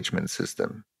social engagement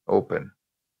system, open.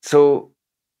 So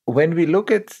when we look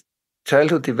at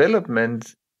childhood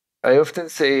development, I often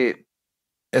say,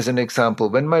 as an example,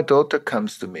 when my daughter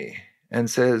comes to me and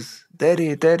says,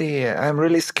 Daddy, Daddy, I'm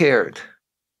really scared.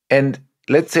 And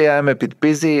let's say I'm a bit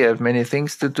busy, I have many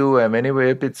things to do, I'm anyway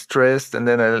a bit stressed. And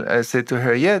then I say to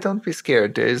her, yeah, don't be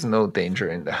scared. There is no danger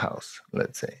in the house,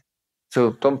 let's say.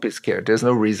 So don't be scared. There's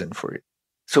no reason for it.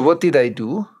 So what did I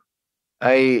do?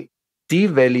 I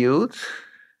devalued,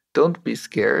 don't be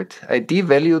scared. I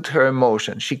devalued her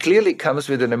emotion. She clearly comes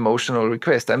with an emotional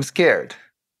request. I'm scared.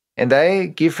 And I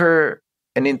give her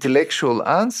an intellectual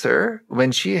answer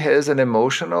when she has an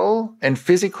emotional and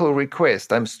physical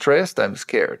request. I'm stressed, I'm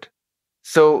scared.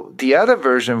 So the other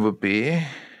version would be,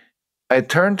 I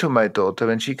turn to my daughter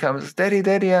when she comes, Daddy,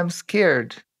 Daddy, I'm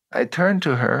scared. I turn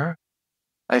to her,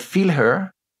 I feel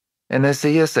her, and I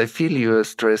say, yes, I feel you are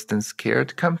stressed and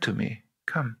scared. Come to me,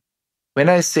 come. When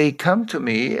I say come to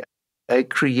me, I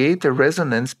create a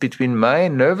resonance between my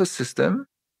nervous system,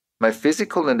 my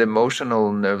physical and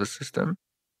emotional nervous system,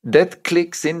 that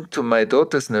clicks into my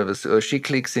daughter's nervous, or she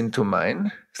clicks into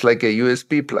mine. It's like a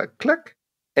USB plug, click.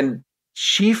 And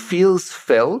she feels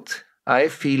felt. I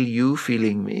feel you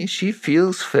feeling me. She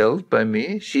feels felt by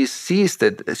me. She sees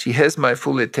that she has my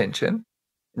full attention.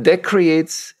 That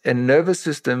creates a nervous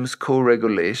system's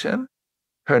co-regulation.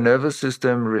 Her nervous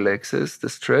system relaxes the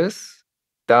stress,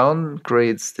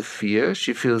 downgrades the fear.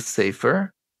 She feels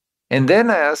safer. And then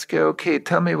I ask her, okay,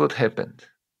 tell me what happened.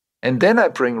 And then I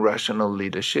bring rational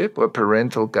leadership or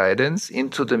parental guidance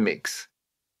into the mix,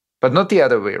 but not the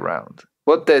other way around.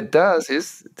 What that does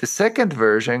is the second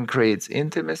version creates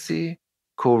intimacy,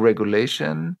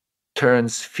 co-regulation,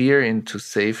 turns fear into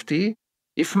safety.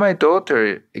 If my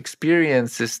daughter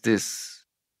experiences this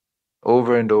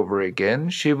over and over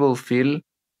again, she will feel,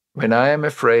 when I am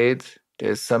afraid,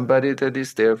 there's somebody that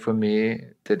is there for me,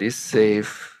 that is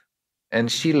safe. And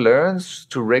she learns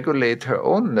to regulate her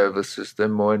own nervous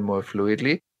system more and more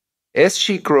fluidly. As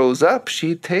she grows up,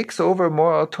 she takes over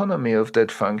more autonomy of that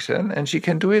function, and she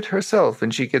can do it herself.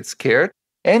 And she gets scared,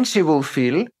 and she will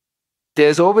feel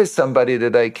there's always somebody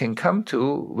that I can come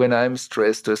to when I'm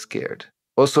stressed or scared.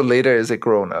 Also later as a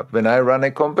grown-up, when I run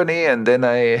a company and then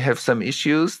I have some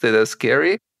issues that are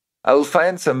scary, I'll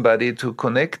find somebody to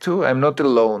connect to. I'm not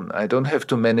alone. I don't have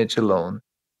to manage alone.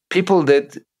 People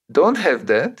that don't have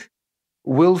that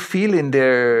will feel in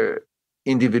their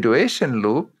individuation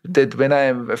loop that when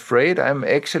I'm afraid, I'm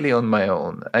actually on my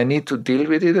own. I need to deal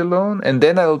with it alone. And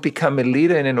then I'll become a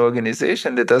leader in an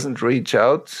organization that doesn't reach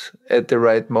out at the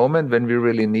right moment when we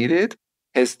really need it,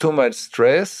 has too much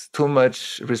stress, too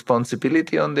much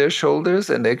responsibility on their shoulders,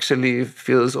 and actually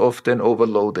feels often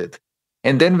overloaded.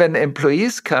 And then when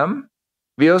employees come,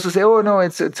 we also say, oh, no,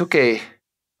 it's okay.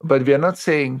 But we are not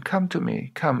saying, come to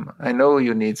me, come. I know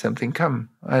you need something, come.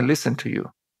 I listen to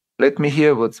you. Let me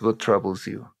hear what troubles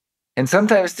you. And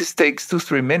sometimes this takes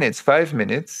 2-3 minutes, 5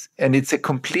 minutes, and it's a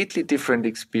completely different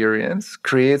experience,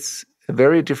 creates a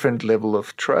very different level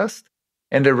of trust.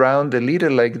 And around a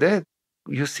leader like that,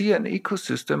 you see an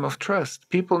ecosystem of trust.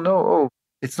 People know, oh,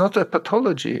 it's not a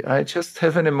pathology. I just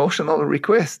have an emotional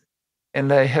request.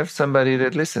 and I have somebody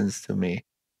that listens to me.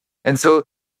 And so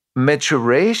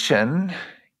maturation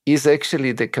is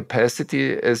actually the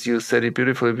capacity, as you said it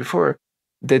beautifully before,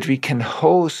 that we can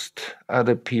host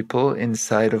other people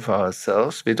inside of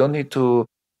ourselves. We don't need to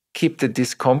keep the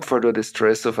discomfort or the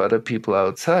stress of other people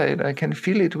outside. I can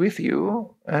feel it with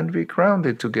you, and we ground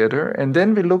it together. And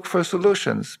then we look for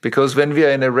solutions, because when we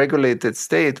are in a regulated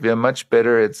state, we are much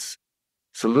better at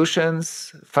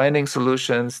solutions, finding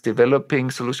solutions, developing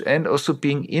solutions, and also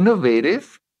being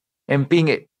innovative and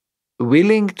being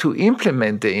willing to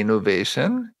implement the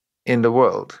innovation in the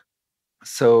world.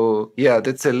 So, yeah,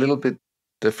 that's a little bit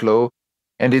the flow.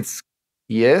 And it's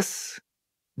yes,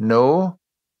 no,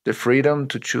 the freedom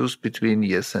to choose between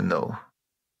yes and no.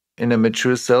 In a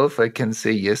mature self, I can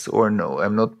say yes or no.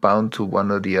 I'm not bound to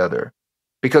one or the other.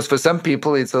 Because for some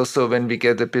people, it's also when we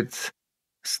get a bit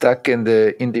stuck in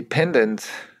the independent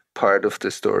part of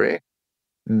the story,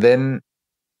 then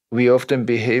we often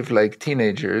behave like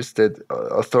teenagers, that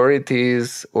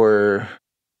authorities or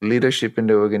leadership in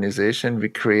the organization, we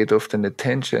create often a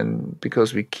tension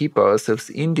because we keep ourselves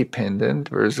independent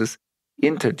versus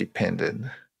interdependent.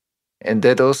 And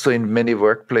that also in many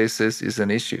workplaces is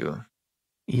an issue.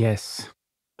 Yes.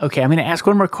 Okay, I'm going to ask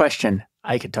one more question.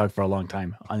 I could talk for a long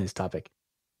time on this topic.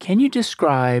 Can you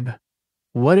describe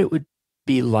what it would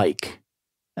be like?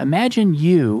 Imagine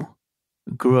you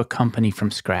grew a company from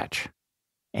scratch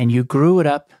and you grew it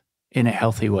up in a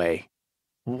healthy way.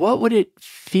 What would it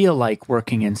feel like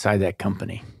working inside that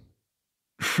company?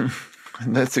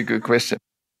 That's a good question.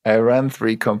 I run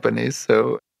 3 companies.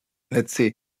 So let's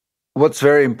see. What's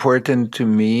very important to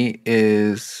me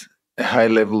is a high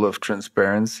level of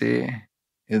transparency,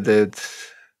 that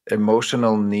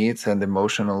emotional needs and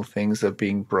emotional things are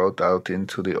being brought out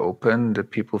into the open, that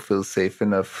people feel safe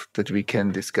enough that we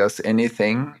can discuss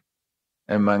anything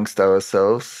amongst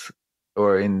ourselves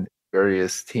or in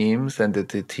various teams, and that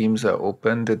the teams are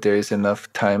open, that there is enough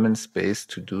time and space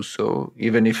to do so,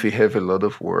 even if we have a lot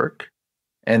of work,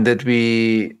 and that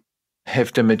we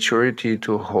have the maturity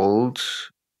to hold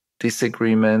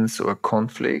disagreements or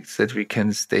conflicts, that we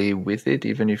can stay with it,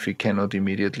 even if we cannot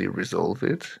immediately resolve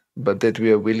it, but that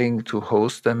we are willing to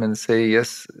host them and say,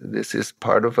 yes, this is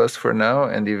part of us for now.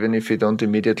 And even if we don't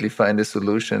immediately find a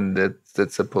solution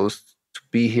that's supposed to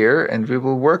be here, and we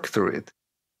will work through it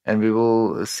and we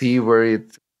will see where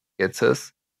it gets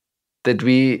us, that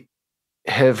we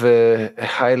have a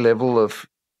high level of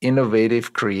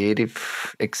innovative,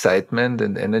 creative excitement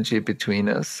and energy between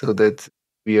us, so that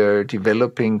we are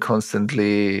developing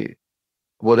constantly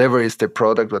whatever is the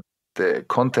product, what the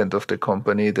content of the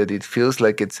company, that it feels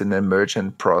like it's an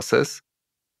emergent process,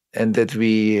 and that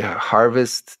we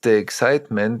harvest the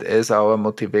excitement as our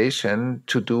motivation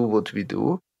to do what we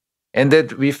do. And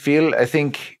that we feel, I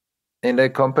think, in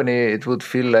that company, it would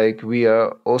feel like we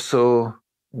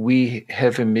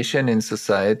have a mission in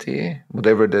society,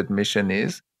 whatever that mission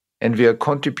is, and we are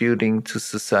contributing to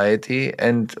society.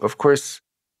 And of course,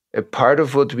 a part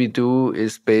of what we do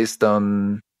is based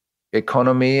on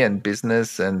economy and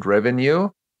business and revenue.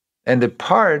 And a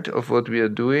part of what we are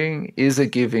doing is a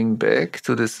giving back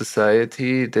to the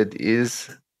society that is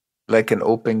like an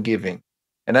open giving.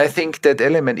 And I think that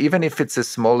element, even if it's a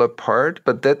smaller part,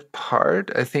 but that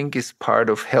part, I think, is part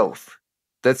of health.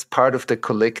 That's part of the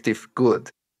collective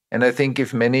good. And I think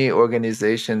if many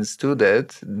organizations do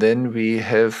that, then we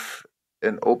have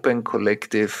an open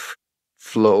collective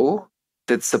flow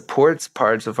that supports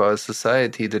parts of our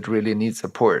society that really need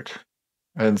support.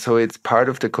 And so it's part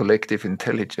of the collective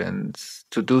intelligence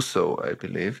to do so, I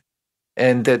believe.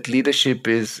 And that leadership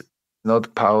is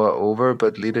not power over,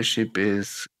 but leadership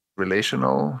is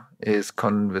relational, is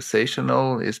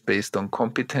conversational, is based on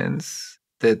competence,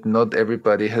 that not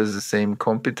everybody has the same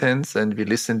competence, and we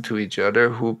listen to each other.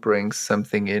 Who brings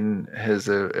something in has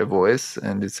a voice,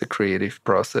 and it's a creative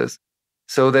process.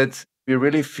 So that we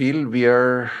really feel we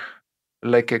are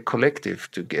like a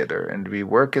collective together, and we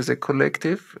work as a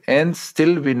collective, and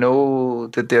still we know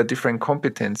that there are different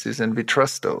competencies and we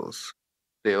trust those.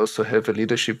 They also have a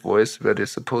leadership voice where they're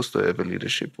supposed to have a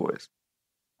leadership voice.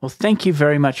 Well, thank you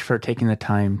very much for taking the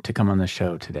time to come on the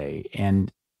show today.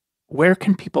 And where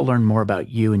can people learn more about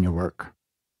you and your work?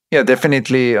 Yeah,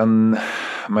 definitely on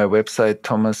my website,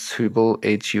 thomashuebl,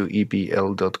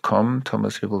 huebl.com,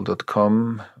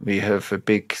 thomashuebl.com. We have a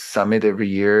big summit every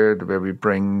year where we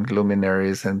bring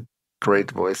luminaries and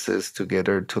great voices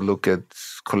together to look at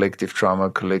collective trauma,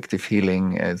 collective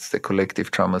healing. It's the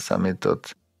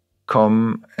collectivetraumasummit.com.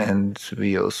 And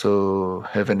we also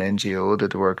have an NGO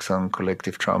that works on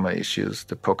collective trauma issues,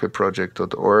 the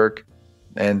pocketproject.org,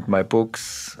 and my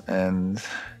books, and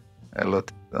a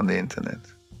lot on the internet.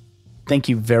 Thank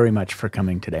you very much for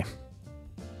coming today.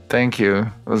 Thank you.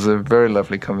 It was a very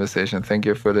lovely conversation. Thank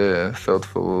you for the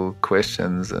thoughtful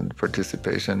questions and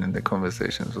participation in the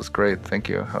conversation. It was great. Thank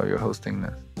you how you're hosting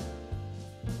this.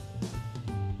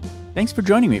 Thanks for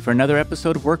joining me for another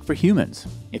episode of Work for Humans.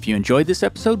 If you enjoyed this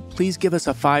episode, please give us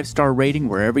a 5-star rating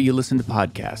wherever you listen to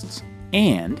podcasts.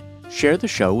 And share the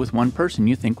show with one person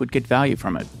you think would get value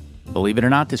from it. Believe it or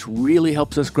not, this really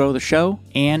helps us grow the show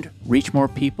and reach more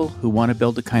people who want to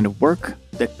build the kind of work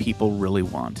that people really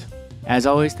want. As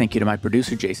always, thank you to my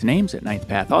producer, Jason Ames at Ninth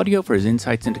Path Audio for his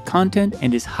insights into content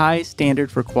and his high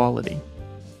standard for quality.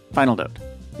 Final note,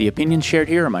 the opinions shared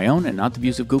here are my own and not the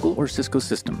views of Google or Cisco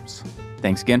Systems.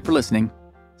 Thanks again for listening.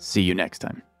 See you next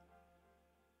time.